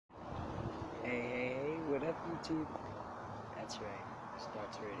up, YouTube? That's right.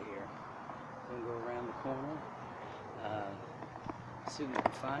 Starts right here. Gonna go around the corner. See what we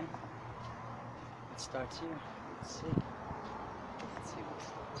can find. It starts here. Let's see. Let's see what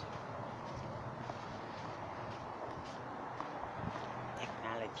starts here.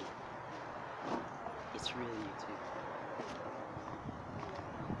 Technology. It's really YouTube.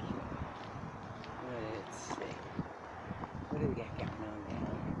 Let's see. What do we got going on down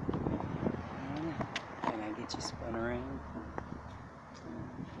here? Can I get you spun around?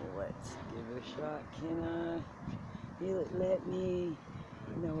 Let's give it a shot. Can I? Will it let me?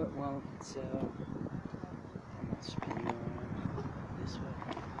 No, it won't. So I'm gonna spin you around this way.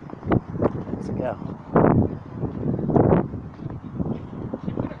 Let's go.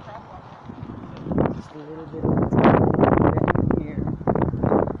 Just a little bit of time here.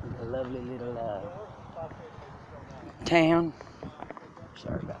 A lovely little town.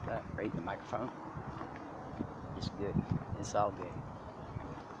 Sorry about that. Right in the microphone. It's good. It's all good.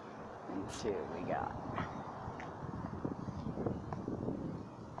 Let's see what we got.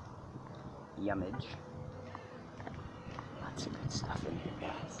 Yummage. Lots of good stuff in here,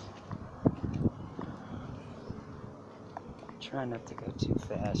 guys. Try not to go too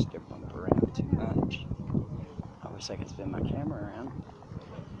fast or bump around too much. I wish I could spin my camera around,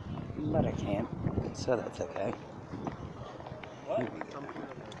 but I can't, so that's okay. Here we go.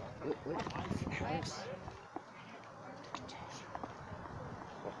 House.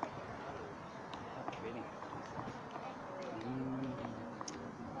 How pretty.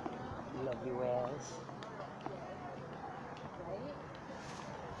 Lovely wares.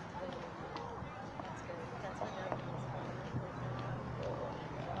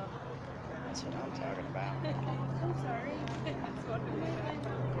 That's what I'm talking about. I'm sorry.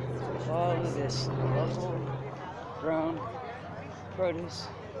 All of this local grown produce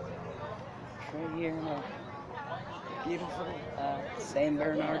right here in a beautiful San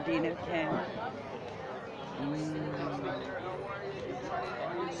Bernardino town.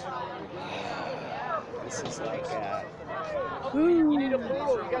 This is like You need a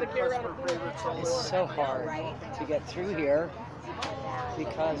pool. You gotta carry around a pool. it's so hard to get through here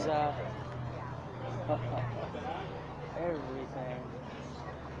because everything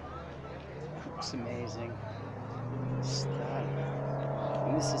looks amazing. Stunning.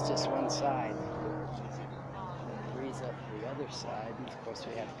 And this is just one side. Breeze up the other side. And of course,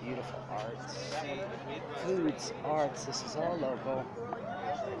 we have beautiful arts, foods, arts. This is all local.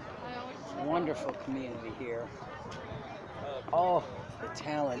 Wonderful community here. All the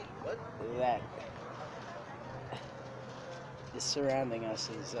talent that is surrounding us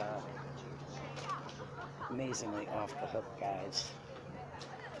is amazingly off the hook, guys.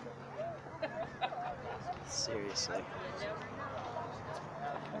 Seriously.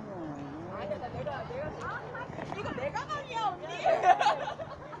 I'm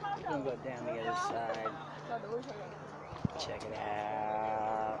gonna go down the other side. Check it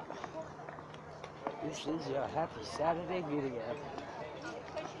out. This is your Happy Saturday video.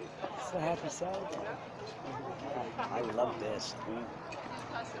 It's a Happy Saturday. I love this.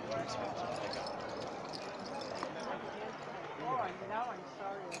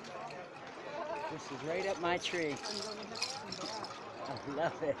 This is right up my tree. I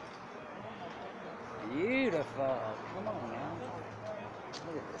love it. Beautiful. Come on now.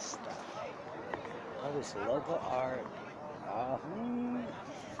 Look at this stuff. All this local art. A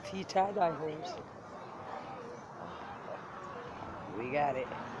few tie-dye holes. We got it.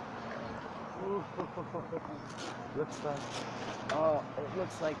 Ooh, looks like, oh, it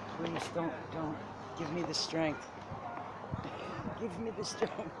looks like, please don't give me the strength. Give me the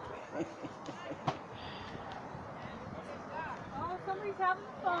strength. Oh, somebody's having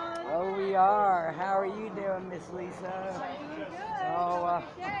fun. Oh, we are. How are you doing, Miss Lisa? Good. Oh,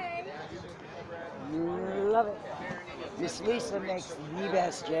 Yay. love it. Miss Lisa makes the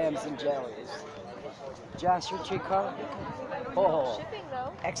best jams and jellies. Joshua Tree Coffee. Oh, Shipping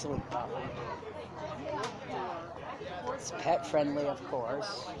though. excellent coffee. It's pet friendly, of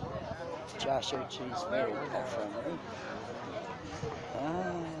course. Joshua Tree's very pet friendly.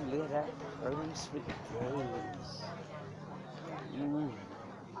 Ah, look at that produce with rose.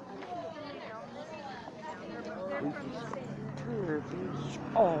 Turkeys.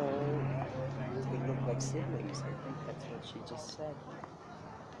 Oh, they look like siblings. I think that's what she just said.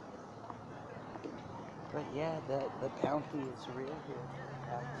 But yeah, the bounty is real here.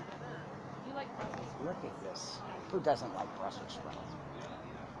 You like Brussels? Look at this. Who doesn't like Brussels sprouts?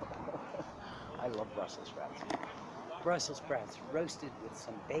 I love Brussels sprouts. Brussels sprouts roasted with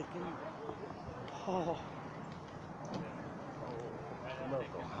some bacon. Oh,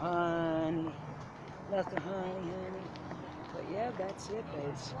 local honey. Nothing, honey. But yeah, that's it,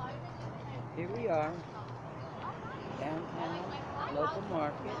 babes. Here we are, downtown, local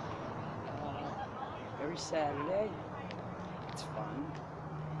market, every Saturday. It's fun,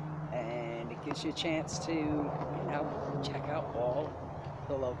 and it gives you a chance to, check out all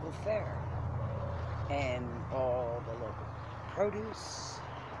the local fare and all the local produce.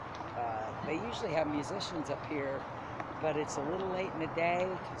 They usually have musicians up here, but it's a little late in the day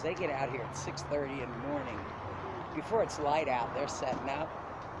because they get out here at 6:30 in the morning. Before it's light out, they're setting up.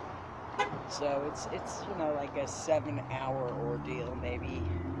 So it's like a 7-hour ordeal maybe.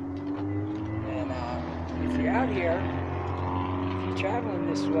 And if you're out here, if you're traveling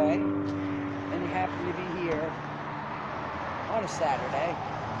this way, and you happen to be here on a Saturday,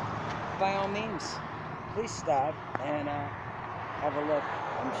 by all means, please stop and have a look.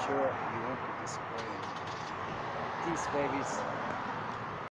 I'm sure you won't be disappointed. Peace, babies.